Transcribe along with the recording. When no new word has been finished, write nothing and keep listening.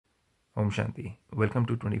Om Shanti. Welcome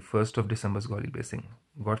to 21st of December's Gauli Blessing.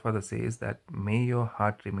 Godfather says that may your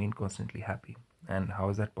heart remain constantly happy. And how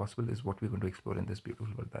is that possible is what we're going to explore in this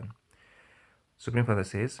beautiful Vardhan. Supreme Father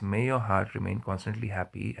says, may your heart remain constantly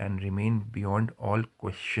happy and remain beyond all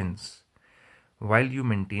questions while you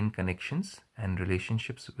maintain connections and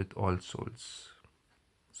relationships with all souls.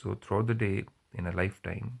 So throughout the day, in a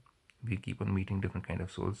lifetime, we keep on meeting different kind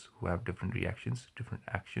of souls who have different reactions, different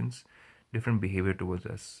actions, different behavior towards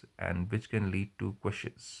us, and which can lead to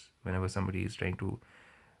questions whenever somebody is trying to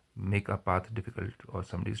make our path difficult, or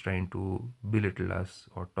somebody is trying to belittle us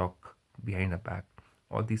or talk behind our back.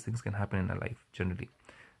 All these things can happen in our life generally.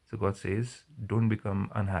 So God says, don't become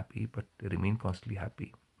unhappy, but remain constantly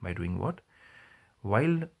happy. By doing what?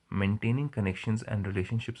 While maintaining connections and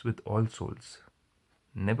relationships with all souls.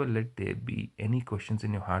 Never let there be any questions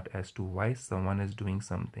in your heart as to why someone is doing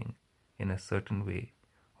something in a certain way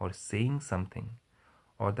or saying something,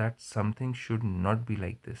 or that something should not be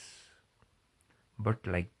like this but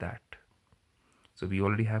like that. So we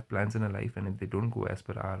already have plans in our life, and if they don't go as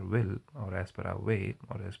per our will or as per our way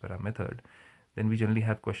or as per our method, then we generally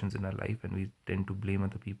have questions in our life, and we tend to blame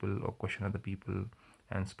other people or question other people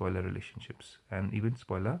and spoil our relationships and even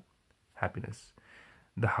spoil our happiness.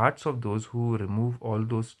 The hearts of those who remove all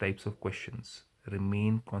those types of questions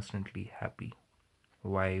remain constantly happy.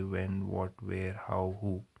 Why, when, what, where, how,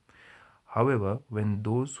 who. However, when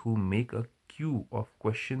those who make a queue of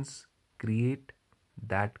questions create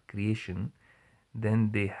that creation,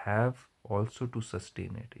 then they have also to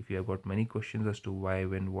sustain it. If you have got many questions as to why,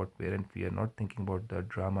 when, what, where, and we are not thinking about the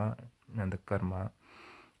drama and the karma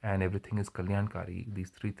and everything is kalyankari, these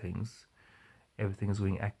three things, everything is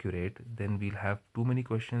going accurate, then we'll have too many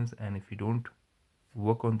questions, and if we don't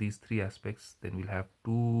work on these three aspects, then we'll have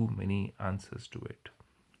too many answers to it,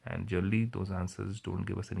 and generally those answers don't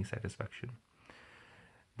give us any satisfaction.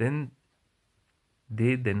 Then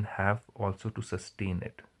they then have also to sustain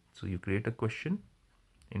it. So you create a question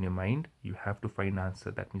in your mind, you have to find answer.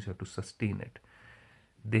 That means you have to sustain it.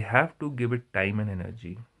 They have to give it time and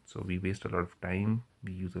energy. So we waste a lot of time,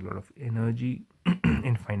 we use a lot of energy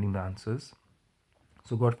in finding the answers.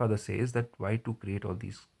 So Godfather says that why to create all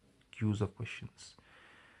these queues of questions?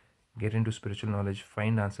 Get into spiritual knowledge,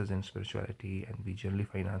 find answers in spirituality, and we generally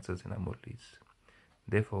find answers in our murlis.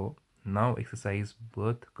 Therefore, now exercise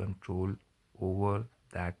birth control over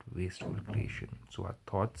that wasteful creation. So our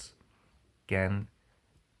thoughts can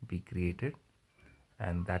be created,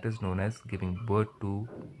 and that is known as giving birth to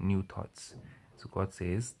new thoughts. So God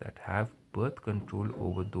says that have birth control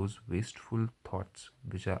over those wasteful thoughts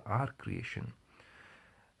which are our creation,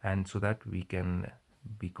 and so that we can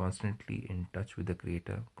be constantly in touch with the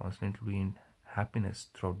Creator, constantly in happiness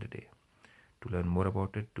throughout the day. To learn more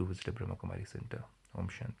about it, do visit the Brahmakumaris Center. Om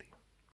Shanti.